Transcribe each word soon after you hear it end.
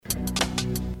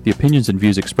The opinions and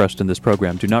views expressed in this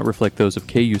program do not reflect those of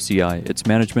KUCI, its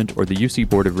management, or the UC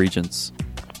Board of Regents.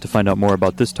 To find out more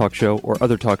about this talk show or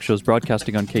other talk shows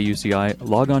broadcasting on KUCI,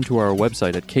 log on to our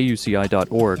website at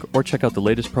kuci.org or check out the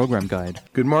latest program guide.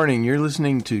 Good morning. You're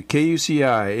listening to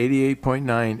KUCI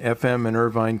 88.9 FM in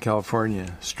Irvine,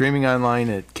 California, streaming online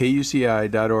at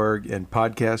kuci.org and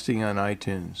podcasting on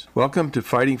iTunes. Welcome to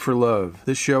Fighting for Love.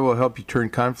 This show will help you turn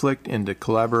conflict into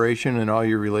collaboration in all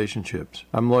your relationships.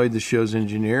 I'm Lloyd, the show's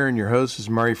engineer, and your host is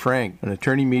Mari Frank, an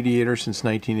attorney mediator since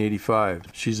 1985.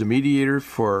 She's a mediator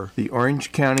for the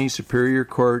Orange County Superior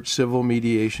Court Civil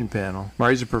Mediation Panel.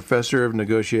 Mari's a professor of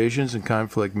negotiations and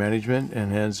conflict management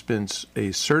and has been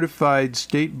a certified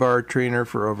state bar trainer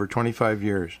for over 25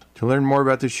 years. To learn more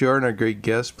about the show and our great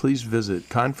guests, please visit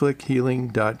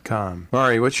conflicthealing.com.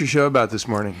 Mari, what's your show about this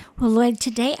morning? Well, Lloyd,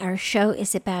 today our show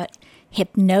is about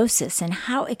hypnosis and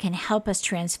how it can help us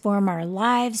transform our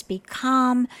lives, be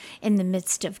calm in the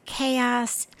midst of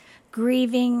chaos,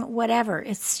 grieving, whatever.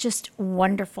 It's just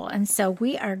wonderful. And so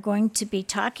we are going to be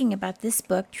talking about this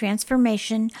book,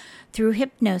 Transformation Through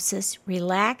Hypnosis,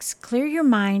 Relax, Clear Your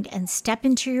Mind, and Step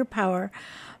into Your Power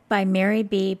by Mary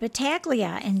B.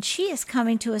 Battaglia. And she is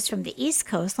coming to us from the East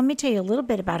Coast. Let me tell you a little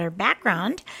bit about her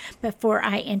background before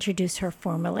I introduce her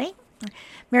formally.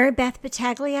 Mary Beth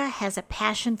Battaglia has a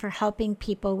passion for helping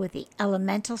people with the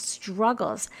elemental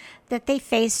struggles that they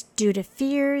face due to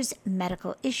fears,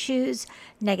 medical issues,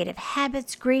 negative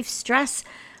habits, grief, stress,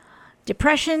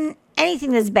 depression,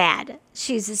 anything that's bad.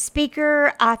 She's a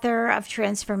speaker, author of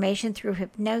Transformation Through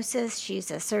Hypnosis.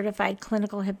 She's a certified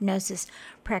clinical hypnosis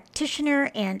practitioner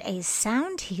and a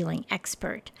sound healing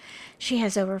expert. She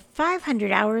has over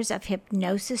 500 hours of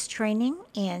hypnosis training,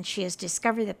 and she has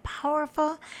discovered the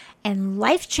powerful and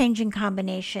life-changing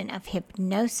combination of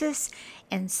hypnosis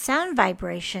and sound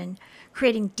vibration,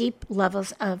 creating deep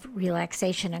levels of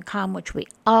relaxation and calm, which we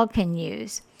all can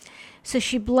use. So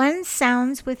she blends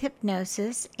sounds with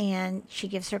hypnosis, and she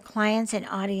gives her clients and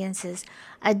audiences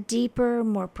a deeper,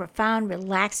 more profound,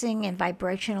 relaxing, and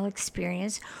vibrational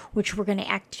experience, which we're going to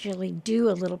actually do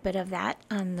a little bit of that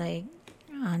on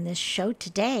this show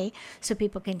today so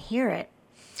people can hear it.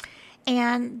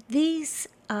 And these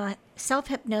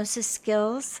self-hypnosis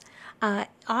skills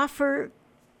offer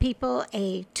people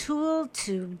a tool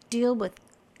to deal with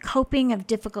coping of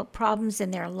difficult problems in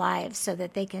their lives so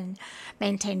that they can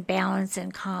maintain balance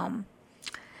and calm.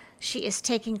 She is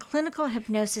taking clinical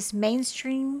hypnosis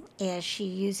mainstream as she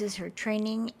uses her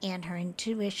training and her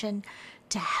intuition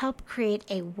to help create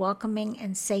a welcoming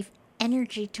and safe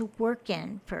energy to work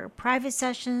in for private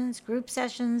sessions, group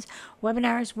sessions,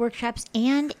 webinars, workshops,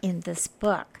 and in this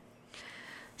book.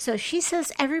 So she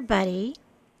says everybody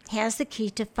has the key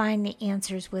to find the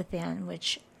answers within,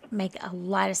 which make a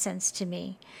lot of sense to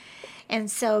me. And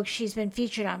so she's been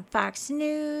featured on Fox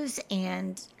News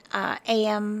and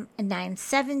AM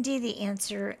 970, The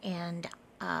Answer, and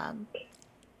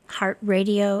Heart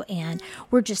Radio, and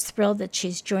we're just thrilled that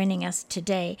she's joining us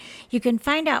today. You can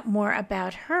find out more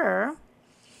about her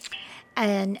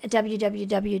at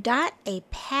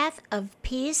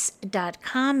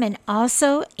www.apathofpeace.com and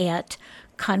also at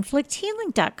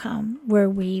conflicthealing.com, where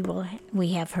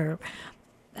we have her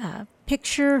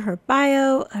picture, her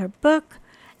bio, her book,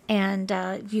 and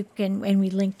we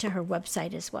link to her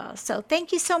website as well. So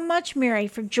thank you so much, Mary,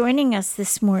 for joining us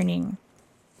this morning.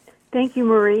 Thank you,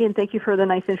 Marie, and thank you for the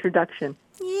nice introduction.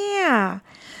 Yeah.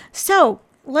 So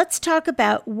let's talk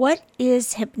about what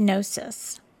is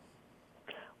hypnosis.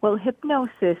 Well,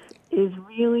 hypnosis is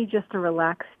really just a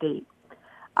relaxed state.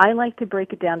 I like to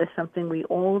break it down to something we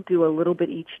all do a little bit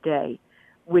each day,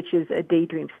 which is a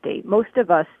daydream state. Most of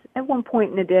us, at one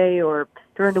point in the day or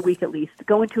during the week at least,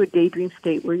 go into a daydream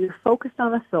state where you're focused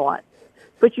on a thought,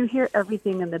 but you hear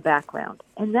everything in the background.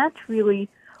 And that's really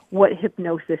what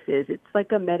hypnosis is. It's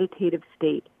like a meditative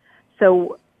state.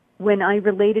 So when I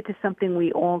relate it to something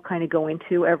we all kind of go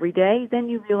into every day, then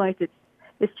you realize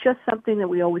it's just something that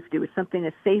we always do. It's something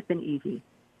that's safe and easy.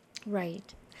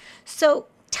 Right. So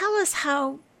tell us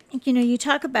how, you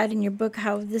talk about in your book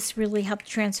how this really helped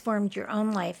transform your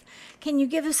own life. Can you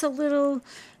give us a little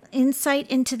insight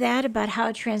into that, about how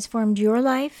it transformed your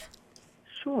life?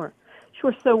 Sure.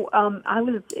 So I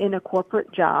was in a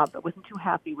corporate job. I wasn't too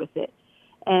happy with it.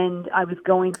 And I was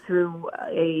going through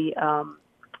a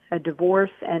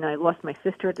divorce, and I lost my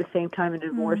sister at the same time in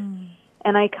divorce.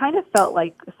 And I kind of felt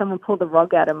like someone pulled the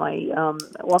rug out of my out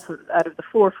of the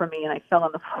floor from me, and I fell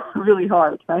on the floor really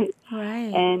hard, right?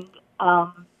 Right.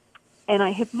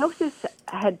 And hypnosis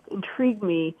had intrigued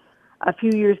me a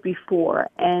few years before,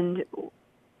 and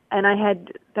I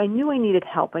knew I needed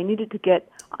help. I needed to get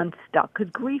unstuck.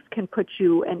 Because grief can put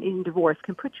you, and in divorce,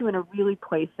 can put you in a really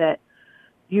place that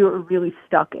you're really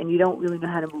stuck and you don't really know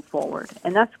how to move forward.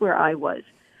 And that's where I was.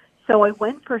 So I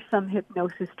went for some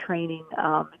hypnosis training.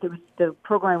 The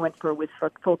program I went for was for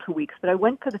a full 2 weeks, but I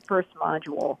went for the first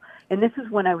module, and this is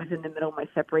when I was in the middle of my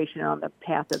separation and on the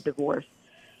path of divorce.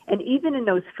 And even in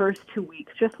those first 2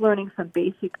 weeks, just learning some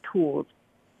basic tools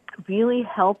really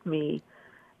helped me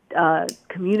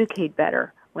communicate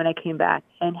better when I came back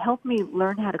and helped me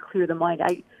learn how to clear the mind.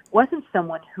 I wasn't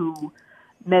someone who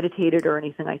meditated or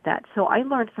anything like that, so I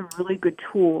learned some really good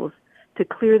tools to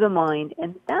clear the mind,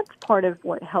 and that's part of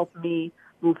what helped me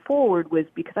move forward, was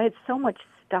because I had so much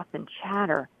stuff and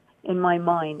chatter in my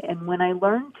mind, and when I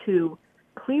learned to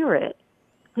clear it,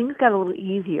 things got a little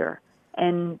easier,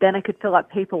 and then I could fill out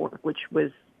paperwork, which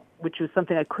was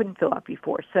something I couldn't fill out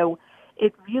before. So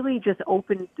it really just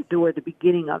opened the door, the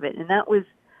beginning of it, and that was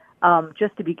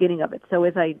just the beginning of it. So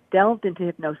as I delved into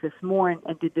hypnosis more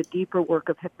and did the deeper work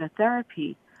of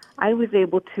hypnotherapy, I was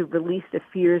able to release the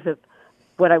fears of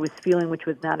what I was feeling, which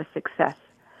was not a success.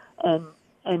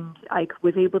 And I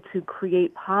was able to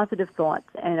create positive thoughts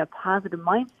and a positive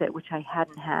mindset, which I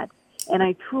hadn't had. And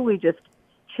I truly just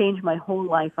changed my whole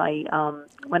life.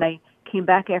 When I came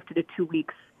back after the 2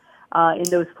 weeks, in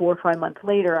those 4 or 5 months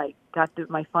later, I got to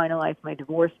finalized my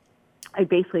divorce. I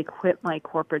basically quit my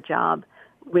corporate job,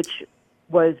 which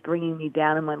was bringing me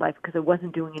down in my life because I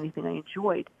wasn't doing anything I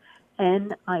enjoyed.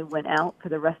 And I went out for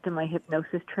the rest of my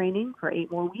hypnosis training for 8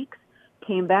 more weeks,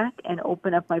 came back and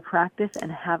opened up my practice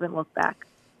and haven't looked back.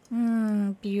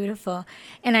 Beautiful.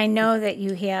 And I know that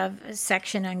you have a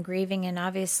section on grieving, and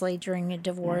obviously during a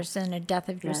divorce and a death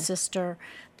of your sister,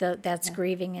 that's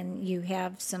grieving, and you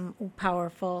have some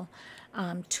powerful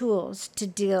tools to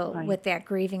deal with that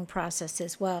grieving process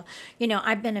as well. You know,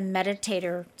 I've been a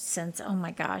meditator since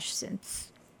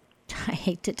I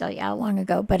hate to tell you how long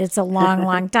ago, but it's a long,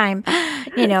 long time.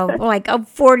 You know, like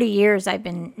 40 years I've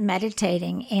been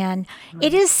meditating, and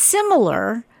it is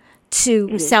similar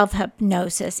to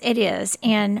self-hypnosis. It is.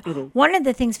 And one of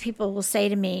the things people will say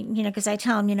to me, you know, because I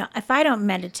tell them, you know, if I don't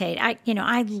meditate, I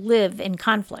live in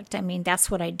conflict. I mean, that's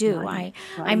what I do.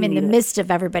 I'm in the midst of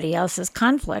everybody else's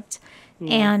conflict.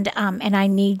 And I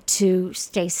need to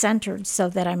stay centered so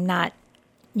that I'm not,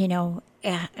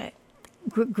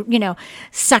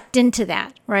 sucked into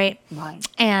that, right?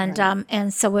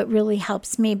 And so it really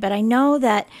helps me. But I know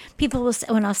that people will say,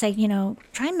 when I'll say, you know,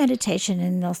 try meditation,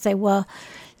 and they'll say, well,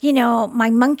 you know,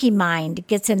 my monkey mind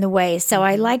gets in the way. So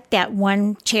I like that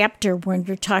one chapter when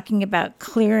you're talking about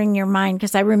clearing your mind,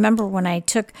 because I remember when I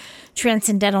took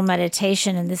transcendental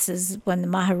meditation, and this is when the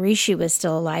Maharishi was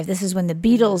still alive. This is when the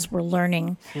Beatles were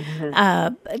learning,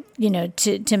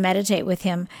 to meditate with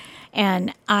him.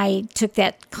 And I took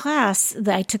that class,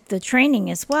 I took the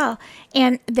training as well.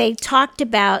 And they talked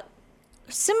about,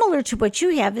 similar to what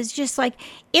you have, is just like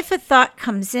if a thought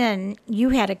comes in, you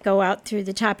had it go out through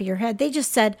the top of your head. They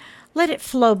just said, let it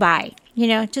flow by,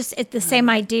 just it's the same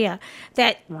idea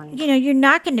that, you're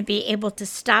not going to be able to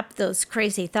stop those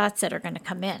crazy thoughts that are going to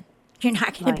come in. You're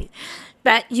not going to be,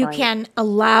 but you can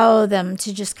allow them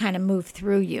to just kind of move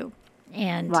through you.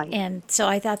 And so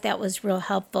I thought that was real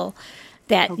helpful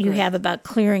that you have about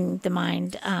clearing the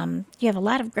mind. You have a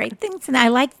lot of great things. And I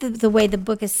like the way the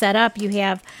book is set up. You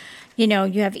have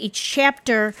each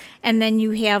chapter, and then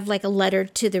you have like a letter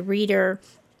to the reader,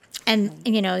 and,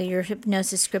 your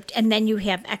hypnosis script. And then you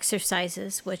have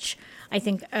exercises, which I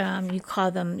think you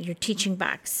call them your teaching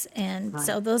box. And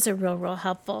so those are real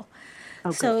helpful.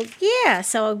 Okay.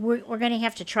 So we're going to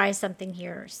have to try something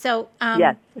here. So,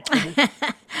 yes.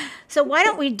 So why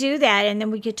don't we do that, and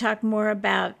then we could talk more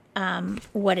about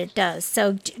what it does.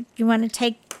 So do you want to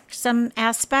take some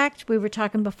aspect? We were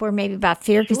talking before maybe about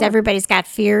fear, because everybody's got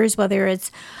fears, whether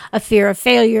it's a fear of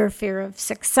failure, fear of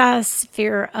success,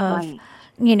 fear of,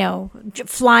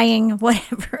 flying,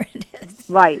 whatever it is.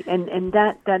 Right. And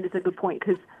that is a good point,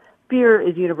 because fear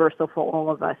is universal for all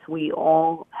of us. We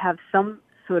all have some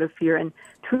sort of fear, and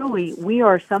truly we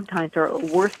are sometimes our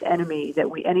worst enemy that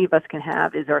any of us can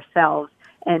have is ourselves,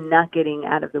 and not getting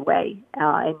out of the way.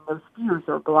 And those fears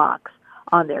are blocks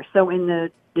on there. So in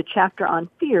the chapter on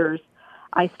fears,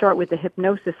 I start with the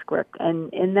hypnosis script,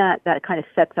 and in that kind of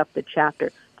sets up the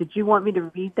chapter. Did you want me to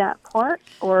read that part,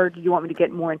 or do you want me to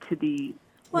get more into the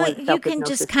you can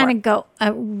just kind of go,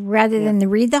 rather than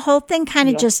read the whole thing, kind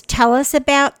of just tell us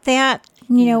about that,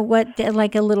 what,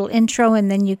 like a little intro, and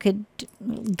then you could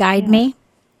guide me?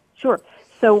 Sure.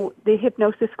 So the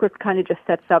hypnosis script kind of just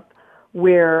sets up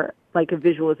where, like a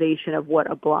visualization of what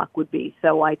a block would be.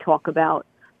 So I talk about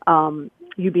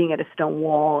you being at a stone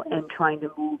wall and trying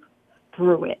to move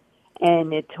through it.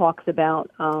 And it talks about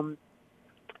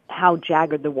how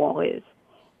jagged the wall is,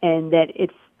 and that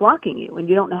it's blocking you, and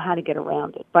you don't know how to get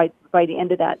around it. By the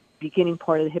end of that beginning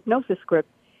part of the hypnosis script,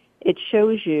 it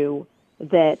shows you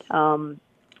that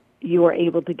you are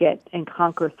able to get and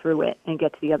conquer through it and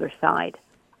get to the other side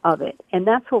of it. And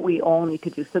that's what we all need to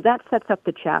do. So that sets up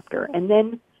the chapter. And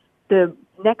then the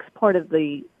next part of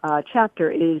the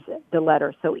chapter is the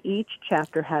letter. So each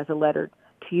chapter has a letter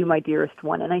to you, my dearest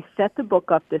one. And I set the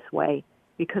book up this way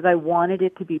because I wanted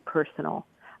it to be personal.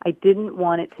 I didn't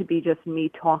want it to be just me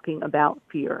talking about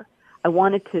fear. I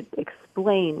wanted to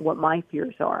explain what my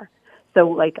fears are. So,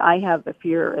 like, I have a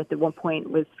fear at the one point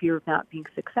was fear of not being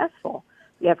successful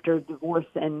after divorce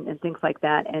and things like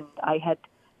that. And I had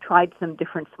tried some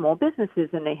different small businesses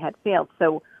and they had failed.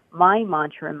 So my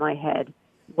mantra in my head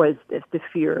was the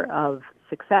fear of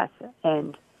success.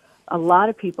 And a lot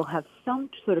of people have some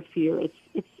sort of fear.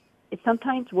 It's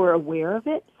sometimes we're aware of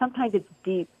it. Sometimes it's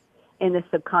deep in the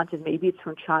subconscious. Maybe it's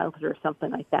from childhood or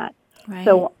something like that. Right.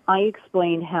 So I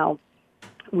explained how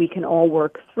we can all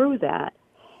work through that.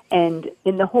 And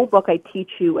in the whole book, I teach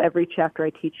you, every chapter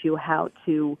I teach you how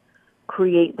to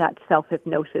create that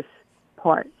self-hypnosis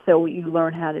part. So you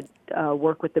learn how to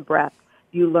work with the breath.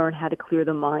 You learn how to clear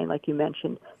the mind, like you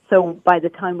mentioned. So by the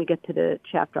time we get to the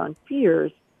chapter on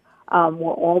fears,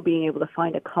 we're all being able to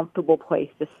find a comfortable place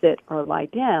to sit or lie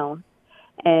down,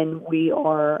 and we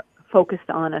are focused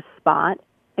on a spot,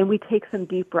 and we take some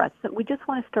deep breaths. So we just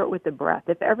want to start with the breath.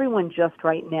 If everyone just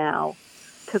right now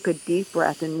took a deep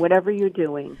breath in whatever you're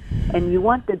doing, and you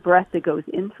want the breath that goes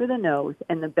in through the nose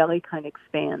and the belly kind of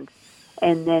expands,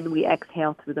 and then we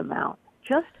exhale through the mouth.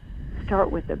 Just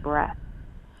start with the breath.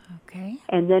 Okay.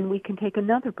 And then we can take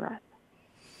another breath.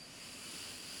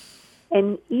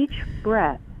 And each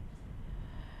breath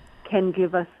can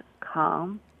give us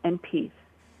calm and peace.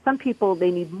 Some people,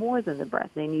 they need more than the breath.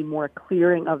 They need more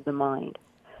clearing of the mind.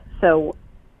 So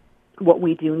what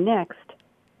we do next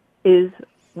is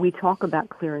we talk about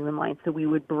clearing the mind. So we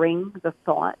would bring the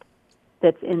thought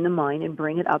that's in the mind and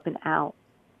bring it up and out.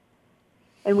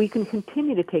 And we can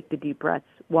continue to take the deep breaths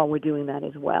while we're doing that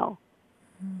as well.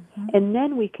 Mm-hmm. And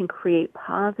then we can create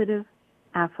positive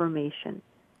affirmation.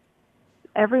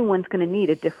 Everyone's going to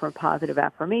need a different positive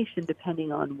affirmation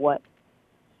depending on what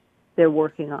they're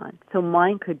working on. So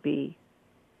mine could be,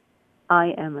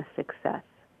 I am a success.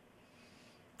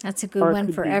 That's a good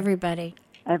one for everybody.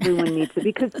 Everyone needs it.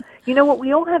 Because, you know what,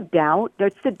 we all have doubt.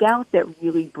 It's the doubt that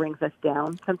really brings us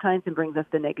down sometimes and brings us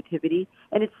the negativity.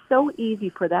 And it's so easy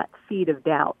for that seed of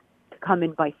doubt to come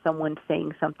in by someone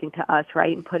saying something to us,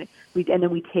 right? And then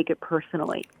we take it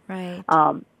personally. Right.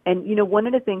 And, you know, one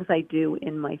of the things I do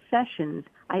in my sessions,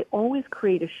 I always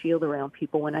create a shield around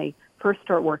people when I first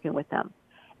start working with them.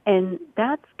 And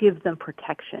that gives them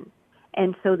protection.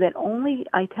 And so that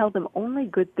I tell them only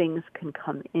good things can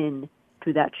come in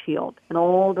through that shield, and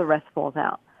all the rest falls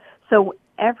out. So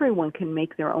everyone can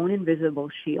make their own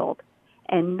invisible shield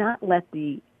and not let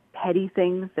the petty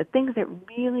things, the things that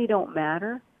really don't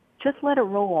matter, just let it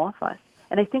roll off us.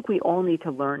 And I think we all need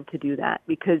to learn to do that,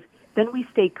 because then we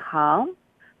stay calm,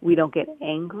 we don't get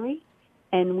angry,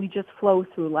 and we just flow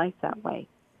through life that way.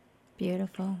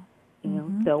 Beautiful. You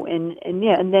know, so and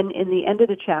then in the end of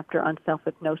the chapter on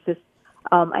self-hypnosis,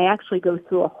 I actually go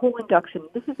through a whole induction.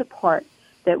 This is a part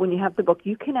that when you have the book,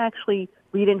 you can actually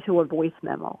read into a voice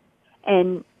memo.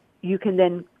 And you can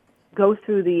then go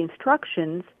through the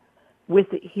instructions with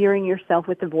hearing yourself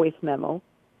with the voice memo.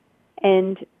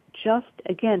 And just,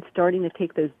 again, starting to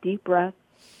take those deep breaths.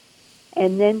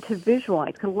 And then to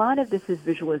visualize. A lot of this is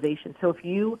visualization. So if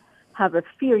you have a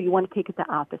fear, you want to take it the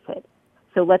opposite.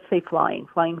 So let's say flying.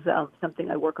 Flying's something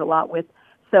I work a lot with.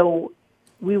 So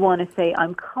we want to say,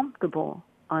 I'm comfortable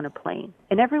on a plane.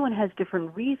 And everyone has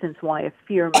different reasons why a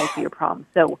fear might be a problem.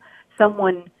 So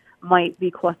someone might be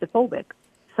claustrophobic.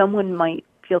 Someone might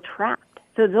feel trapped.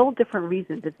 So there's all different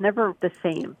reasons. It's never the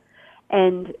same.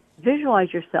 And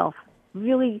visualize yourself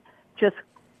really just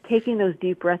taking those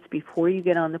deep breaths before you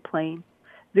get on the plane.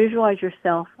 Visualize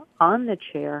yourself on the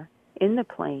chair in the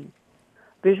plane.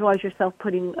 Visualize yourself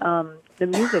putting the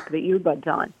music, the earbuds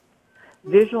on.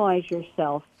 Visualize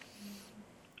yourself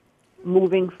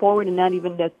moving forward, and not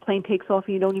even that plane takes off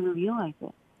and you don't even realize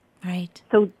it. Right.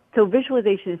 So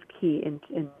visualization is key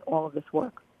in all of this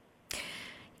work.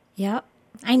 Yep.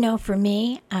 I know for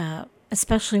me,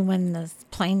 especially when the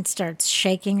plane starts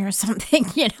shaking or something,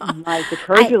 you know. Right, the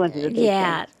turbulence is a big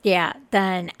thing. Yeah.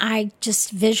 Then I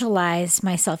just visualize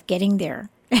myself getting there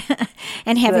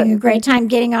and having a great time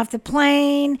getting off the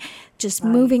plane, just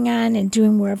moving on and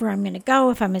doing wherever I'm going to go.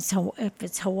 If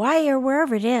it's Hawaii or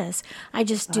wherever it is, I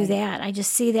just do that. I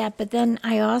just see that. But then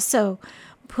I also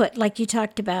put, like you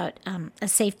talked about, a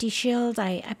safety shield.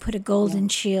 I put a golden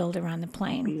shield around the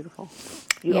plane. Beautiful.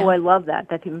 Yeah. Oh, I love that.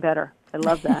 That's even better. I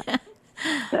love that.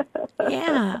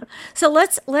 Yeah. So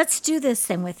let's do this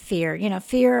then with fear.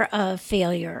 Fear of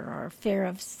failure or fear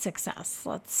of success.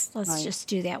 Let's Right. just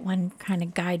do that one. Kind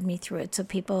of guide me through it, so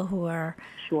people who are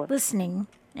Sure. listening,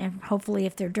 and hopefully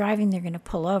if they're driving, they're going to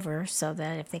pull over so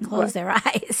that if they close their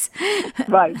eyes.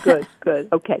 Right. Good. Good.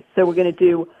 Okay. So we're going to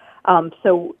do.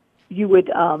 So you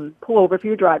would pull over if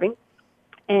you're driving,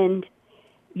 and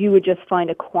you would just find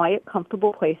a quiet,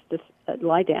 comfortable place to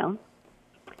lie down,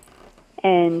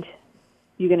 and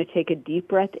you're going to take a deep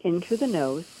breath in through the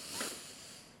nose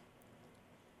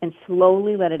and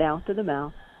slowly let it out through the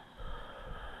mouth.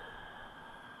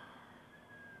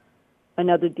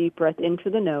 Another deep breath in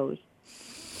through the nose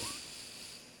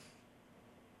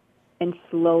and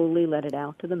slowly let it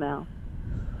out through the mouth.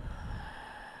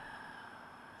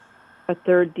 A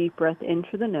third deep breath in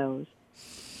through the nose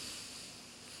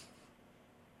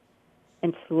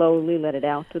and slowly let it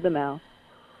out through the mouth.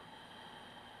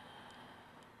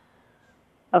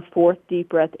 A fourth deep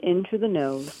breath in through the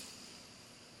nose.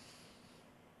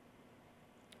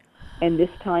 And this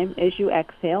time, as you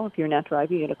exhale, if you're not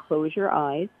driving, you're going to close your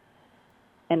eyes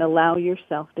and allow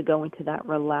yourself to go into that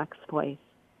relaxed place.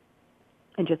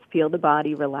 And just feel the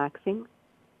body relaxing.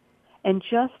 And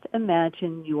just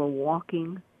imagine you are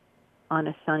walking on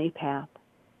a sunny path,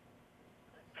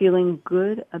 feeling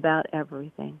good about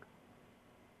everything.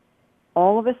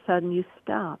 All of a sudden, you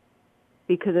stop,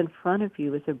 because in front of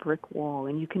you is a brick wall,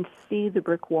 and you can see the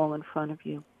brick wall in front of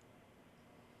you.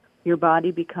 Your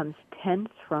body becomes tense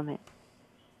from it,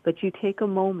 but you take a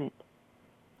moment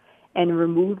and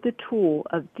remove the tool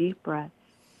of deep breaths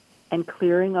and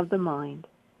clearing of the mind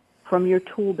from your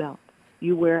tool belt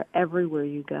you wear everywhere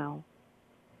you go.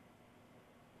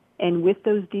 And with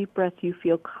those deep breaths, you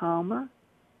feel calmer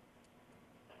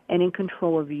and in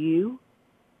control of you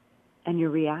and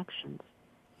your reactions.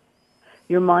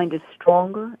 Your mind is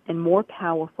stronger and more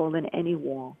powerful than any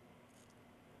wall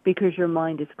because your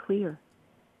mind is clear.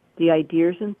 The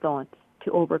ideas and thoughts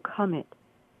to overcome it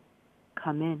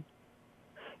come in.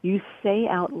 You say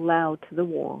out loud to the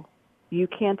wall, "You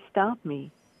can't stop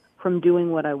me from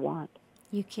doing what I want.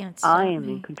 You can't stop I am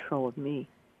me. in control of me.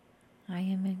 I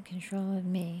am in control of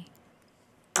me.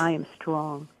 I am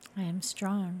strong. I am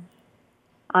strong.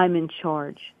 I'm in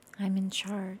charge, I'm in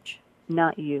charge,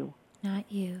 not you. not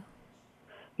you.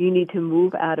 You need to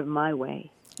move out of my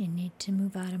way." You need to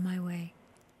move out of my way.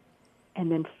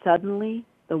 And then suddenly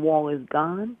the wall is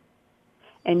gone,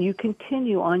 and you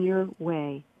continue on your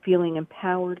way, feeling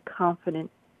empowered, confident,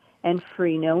 and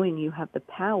free, knowing you have the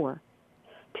power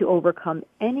to overcome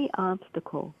any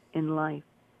obstacle in life.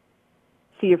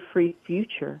 See a free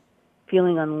future,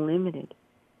 feeling unlimited,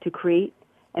 to create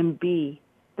and be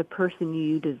the person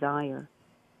you desire.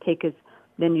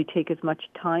 Then you take as much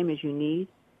time as you need,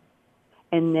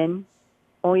 and then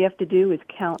all you have to do is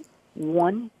count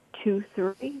 1, 2,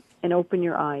 3, and open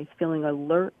your eyes, feeling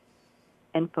alert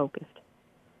and focused.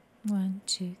 1,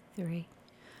 2, 3.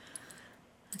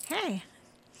 Okay.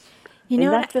 And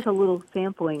that's just a little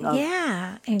sampling of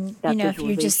Yeah, and that if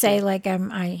you just say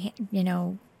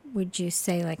visualization. would you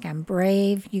say like I'm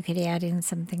brave? You could add in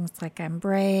some things like I'm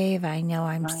brave. I know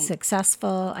I'm Right.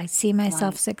 successful. I see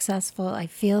myself Right. successful. I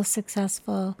feel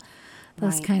successful.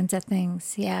 Those Right. kinds of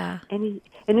things. Yeah. And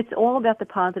it's all about the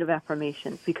positive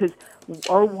affirmations, because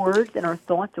our words and our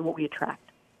thoughts are what we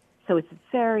attract. So it's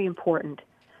very important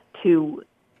to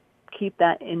keep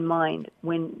that in mind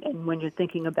when you're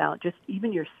thinking about just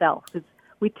even yourself, because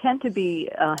we tend to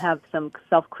have some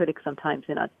self-critic sometimes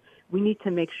in us. We need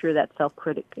to make sure that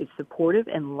self-critic is supportive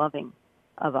and loving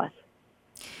of us.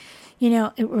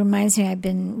 It reminds me, I've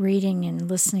been reading and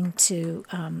listening to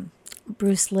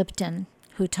Bruce Lipton,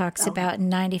 who talks about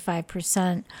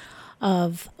 95%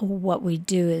 of what we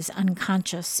do is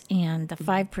unconscious and the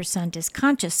 5% is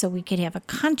conscious. So we could have a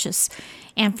conscious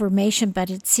affirmation, but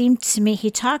it seemed to me,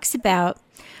 he talks about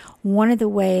one of the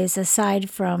ways, aside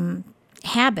from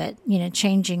habit,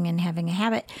 changing and having a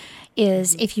habit,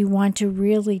 is if you want to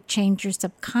really change your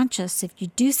subconscious, if you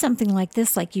do something like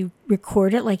this, like you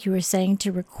record it, like you were saying,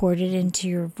 to record it into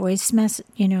your voice message,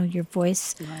 your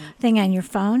voice thing on your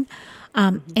phone,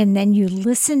 and then you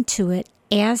listen to it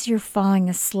as you're falling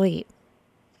asleep.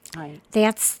 Right.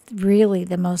 That's really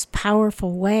the most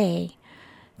powerful way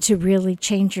to really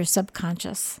change your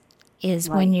subconscious, is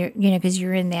when you're, because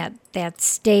you're in that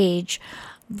stage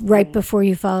right before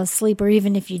you fall asleep, or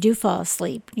even if you do fall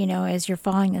asleep, as you're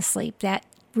falling asleep, that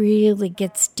really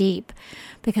gets deep.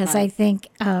 Because I think,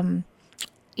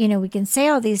 we can say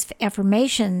all these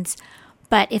affirmations,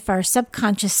 But if our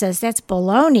subconscious says that's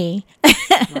baloney,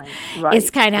 Right.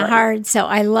 it's kind of Right. hard. So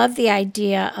I love the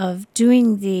idea of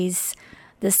doing the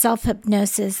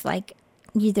self-hypnosis, like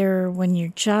either when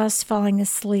you're just falling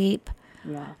asleep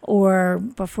Yeah. or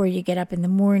before you get up in the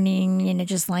morning,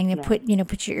 just lying there, Yeah.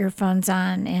 put your earphones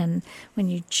on, and when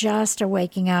you just are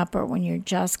waking up or when you're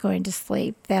just going to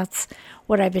sleep. That's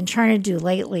what I've been trying to do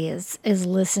lately is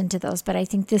listen to those. But I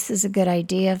think this is a good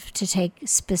idea to take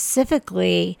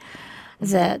specifically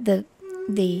the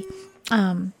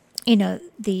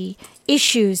the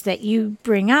issues that you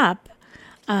bring up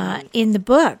in the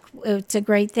book. It's a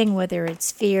great thing, whether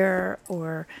it's fear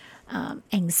or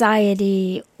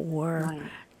anxiety or,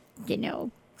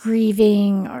 Right.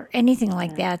 grieving or anything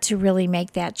like that, to really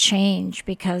make that change,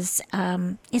 because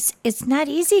it's not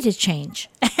easy to change.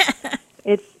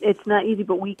 It's not easy,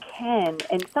 but we can.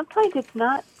 And sometimes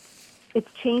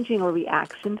it's changing our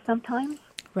reaction sometimes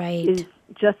Right. is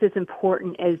just as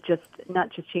important as not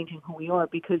just changing who we are,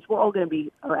 because we're all going to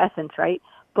be our essence, right?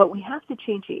 But we have to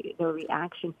change the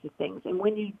reactions to things. And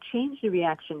when you change the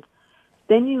reactions,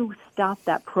 then you stop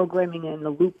that programming in the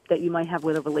loop that you might have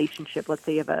with a relationship. Let's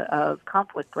say you have a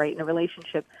conflict, right, in a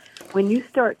relationship. When you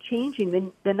start changing,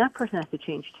 then that person has to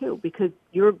change too, because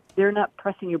they're not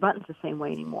pressing your buttons the same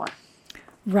way anymore.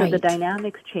 Right. So the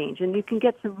dynamics change, and you can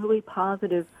get some really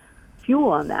positive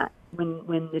fuel on that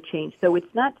when the change. So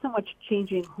it's not so much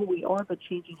changing who we are, but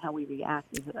changing how we react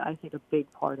is, I think, a big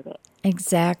part of it.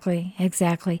 Exactly.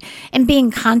 And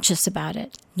being conscious about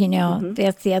it.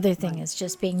 That's the other thing, is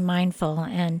just being mindful.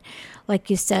 And like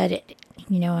you said,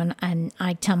 and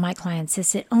I tell my clients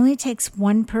this, it only takes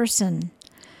one person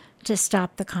to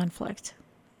stop the conflict.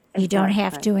 You don't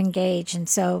have to engage. And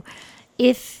so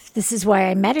this is why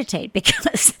I meditate,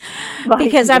 because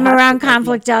I'm around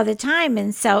conflict all the time.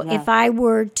 And so if I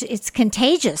were to, it's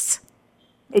contagious.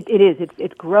 It is.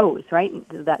 It grows, right?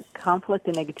 That conflict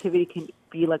and negativity can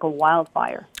be like a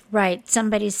wildfire. Right.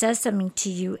 Somebody says something to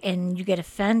you and you get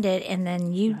offended, and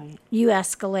then you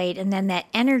escalate, and then that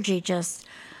energy just,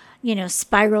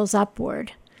 spirals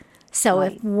upward. So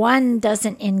if one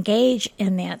doesn't engage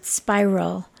in that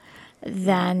spiral,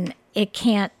 then it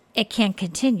can't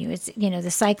continue. It's,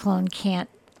 the cyclone can't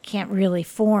really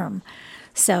form.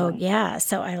 So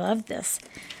so I love this.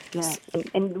 Yeah,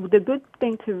 and the good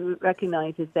thing to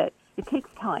recognize is that it takes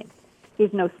time.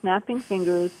 There's no snapping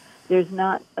fingers. There's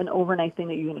not an overnight thing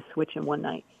that you're going to switch in one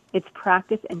night. It's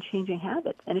practice and changing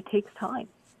habits, and it takes time,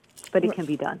 but it can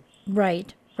be done.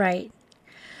 Right.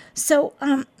 So,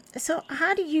 so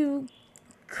how do you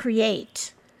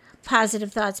create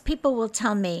positive thoughts? People will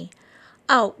tell me,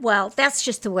 "Oh, well, that's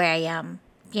just the way I am."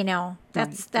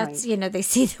 That's they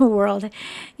see the world,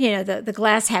 the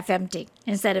glass half empty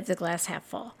instead of the glass half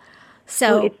full.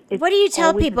 So it's what do you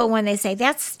tell people when they say,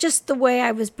 that's just the way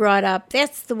I was brought up,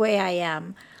 that's the way I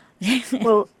am?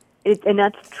 Well, and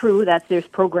that's true. There's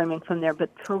programming from there,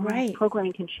 but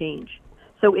programming can change.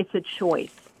 So it's a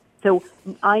choice. So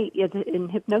in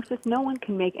hypnosis, no one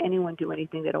can make anyone do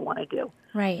anything they don't want to do.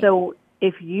 Right. So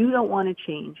if you don't want to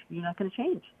change, you're not going to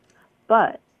change.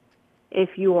 But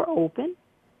if you are open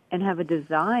and have a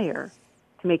desire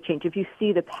to make change, if you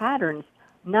see the patterns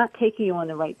not taking you on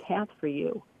the right path for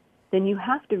you, then you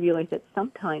have to realize that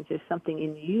sometimes there's something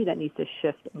in you that needs to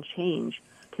shift and change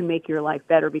to make your life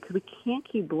better, because we can't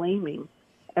keep blaming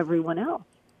everyone else.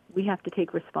 We have to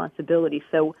take responsibility.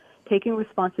 So taking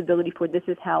responsibility for, this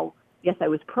is how, yes, I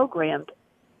was programmed,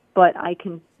 but I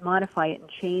can modify it and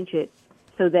change it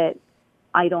so that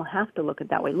I don't have to look at it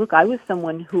that way. Look, I was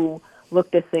someone who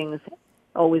looked at things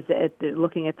always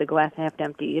looking at the glass half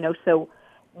empty, so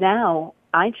now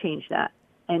I changed that.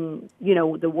 And,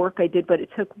 the work I did, but it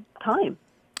took time.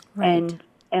 Right.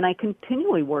 And I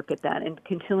continually work at that and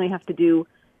continually have to do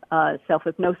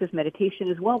self-hypnosis,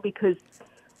 meditation as well, because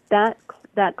that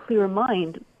clear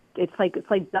mind, it's like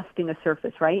dusting a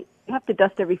surface, right? You have to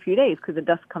dust every few days because the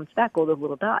dust comes back, all those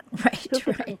little dots. Right.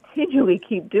 So if you continually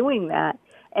keep doing that,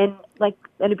 and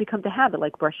it becomes a habit,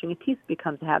 like brushing your teeth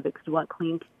becomes a habit because we want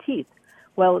clean teeth.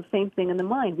 Well, the same thing in the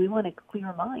mind. We want a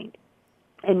clear mind,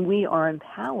 and we are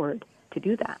empowered to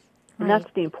do that. And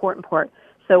that's the important part.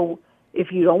 So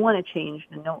if you don't want to change,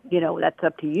 then that's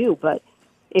up to you. But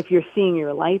if you're seeing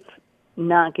your life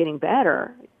not getting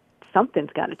better,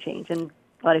 something's got to change, and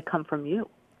let it come from you.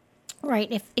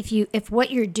 Right. If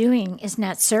what you're doing is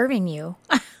not serving you,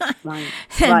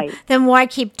 Right. then why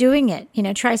keep doing it?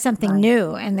 Try something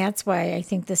new. And that's why I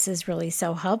think this is really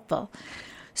so helpful.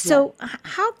 So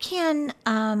how can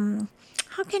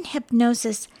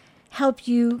hypnosis help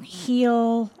you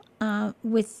heal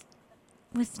with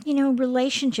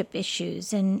relationship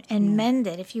issues and mend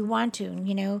it if you want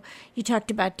to. You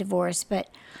talked about divorce, but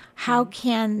how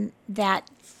can that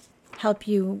help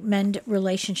you mend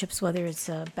relationships, whether it's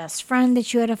a best friend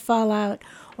that you had a fallout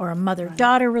or a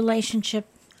mother-daughter relationship?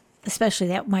 Especially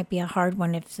that might be a hard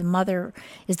one if the mother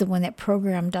is the one that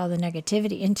programmed all the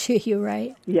negativity into you,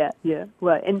 right? Yeah.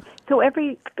 Right. And so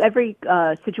every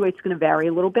situation is going to vary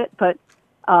a little bit, but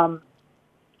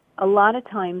a lot of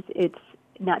times it's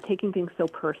not taking things so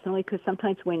personally, because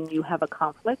sometimes when you have a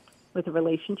conflict with a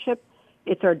relationship,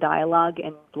 it's our dialogue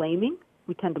and blaming.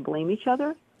 We tend to blame each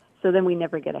other, so then we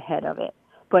never get ahead of it.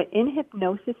 But in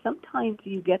hypnosis, sometimes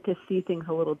you get to see things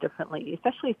a little differently,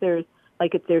 especially if there's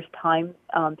time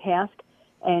passed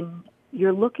and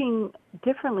you're looking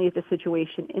differently at the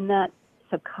situation in that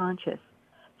subconscious.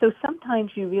 So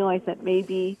sometimes you realize that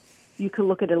maybe you could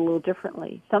look at it a little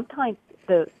differently. Sometimes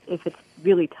if it's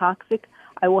really toxic,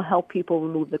 I will help people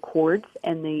remove the cords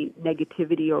and the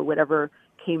negativity or whatever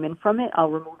came in from it. I'll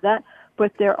remove that.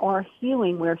 But there are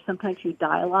healing where sometimes you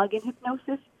dialogue in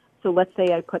hypnosis. So let's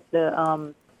say I put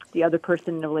the other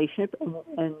person in a relationship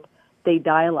and they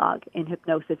dialogue in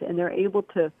hypnosis, and they're able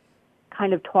to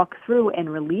kind of talk through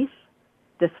and release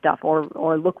the stuff,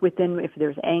 or look within if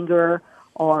there's anger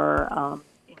or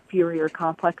inferior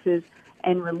complexes,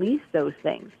 and release those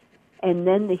things. And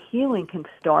then the healing can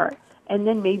start. And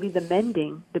then maybe the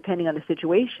mending, depending on the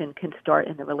situation, can start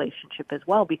in the relationship as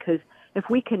well. Because if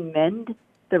we can mend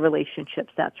the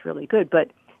relationships, that's really good. But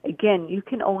again, you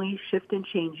can only shift and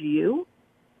change you.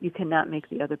 You cannot make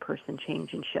the other person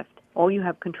change and shift. All you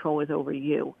have control is over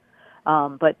you.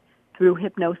 But through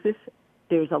hypnosis,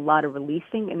 there's a lot of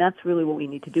releasing, and that's really what we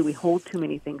need to do. We hold too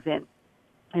many things in.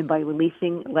 And by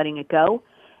releasing, letting it go,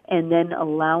 and then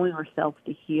allowing ourselves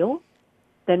to heal,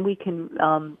 then we can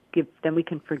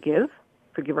forgive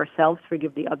ourselves,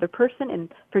 forgive the other person,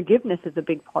 and forgiveness is a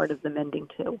big part of the mending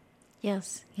too.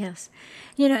 Yes.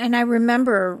 And I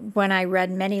remember when I read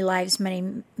Many Lives,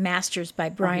 Many Masters by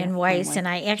Brian Weiss, and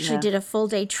I actually did a full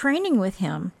day training with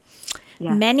him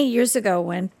many years ago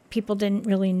when people didn't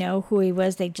really know who he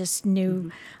was. They just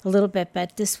knew a little bit,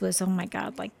 but this was,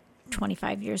 like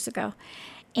 25 years ago.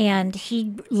 And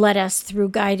he led us through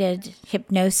guided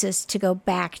hypnosis to go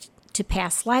back to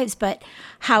past lives. But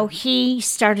how he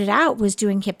started out was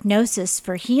doing hypnosis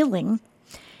for healing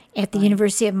at the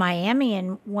University of Miami,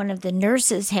 and one of the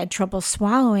nurses had trouble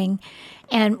swallowing.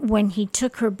 And when he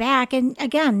took her back, and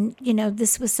again,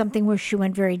 this was something where she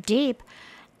went very deep,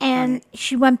 and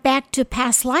she went back to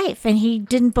past life, and he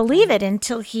didn't believe it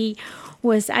until he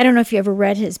was, I don't know if you ever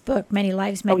read his book, Many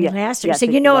Lives, Many Masters. Yes, so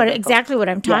you know exactly what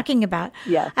I'm talking about,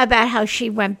 about how she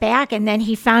went back, and then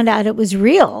he found out it was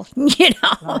real,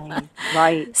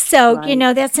 Right. So,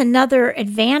 that's another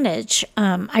advantage.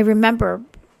 I remember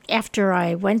after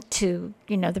I went to,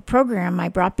 the program, I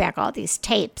brought back all these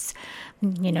tapes.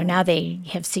 Now they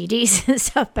have CDs and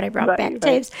stuff, but I brought back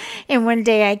tapes. And one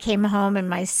day I came home and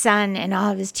my son and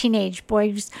all of his teenage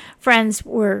boys friends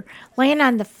were laying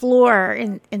on the floor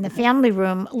in the family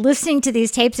room listening to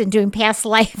these tapes and doing past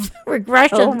life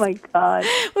regressions. Oh my God.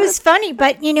 It was funny,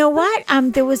 but you know what?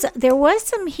 There was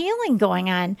some healing going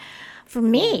on for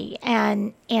me,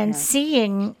 and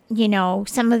seeing,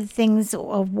 some of the things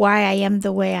of why I am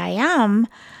the way I am,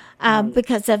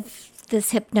 because of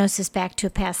this hypnosis back to a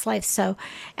past life. So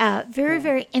very,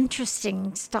 very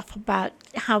interesting stuff about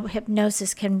how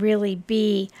hypnosis can really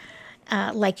be,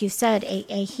 like you said,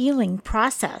 a healing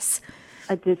process.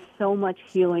 There's so much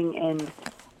healing, and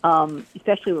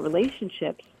especially with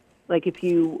relationships, like if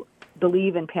you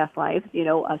believe in past lives,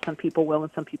 some people will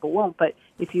and some people won't, but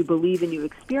if you believe and you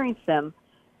experience them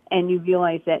and you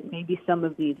realize that maybe some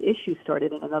of these issues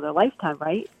started in another lifetime,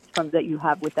 right, from that you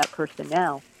have with that person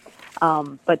now.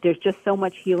 But there's just so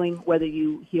much healing, whether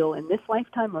you heal in this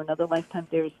lifetime or another lifetime.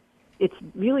 It's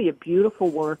really a beautiful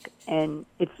work, and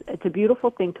it's a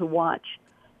beautiful thing to watch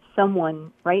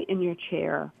someone right in your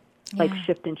chair, like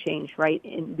shift and change, right?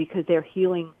 Because they're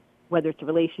healing, whether it's a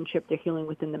relationship, they're healing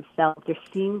within themselves. They're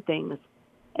seeing things,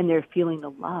 and they're feeling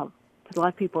the love. Because a lot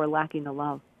of people are lacking the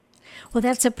love. Well,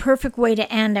 that's a perfect way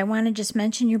to end. I want to just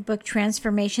mention your book,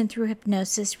 Transformation Through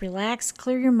Hypnosis. Relax,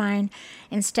 clear your mind,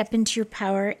 and step into your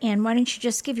power. And why don't you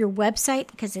just give your website,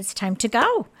 because it's time to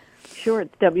go. Sure,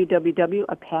 it's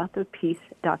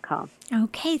www.apathofpeace.com.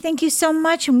 Okay, thank you so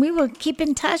much, and we will keep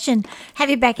in touch and have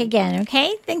you back again,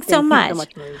 okay? Thanks so much.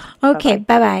 Thank you so much, Marie. Okay,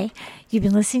 bye-bye. You've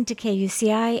been listening to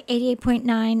KUCI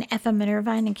 88.9 FM in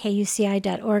Irvine and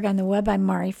KUCI.org on the web. I'm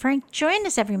Mari Frank. Join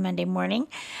us every Monday morning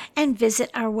and visit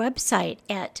our website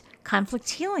at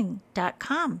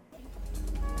conflicthealing.com.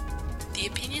 The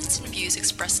opinions and views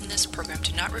expressed in this program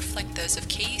do not reflect those of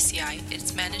KUCI,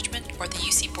 its management, or the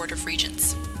UC Board of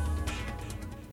Regents.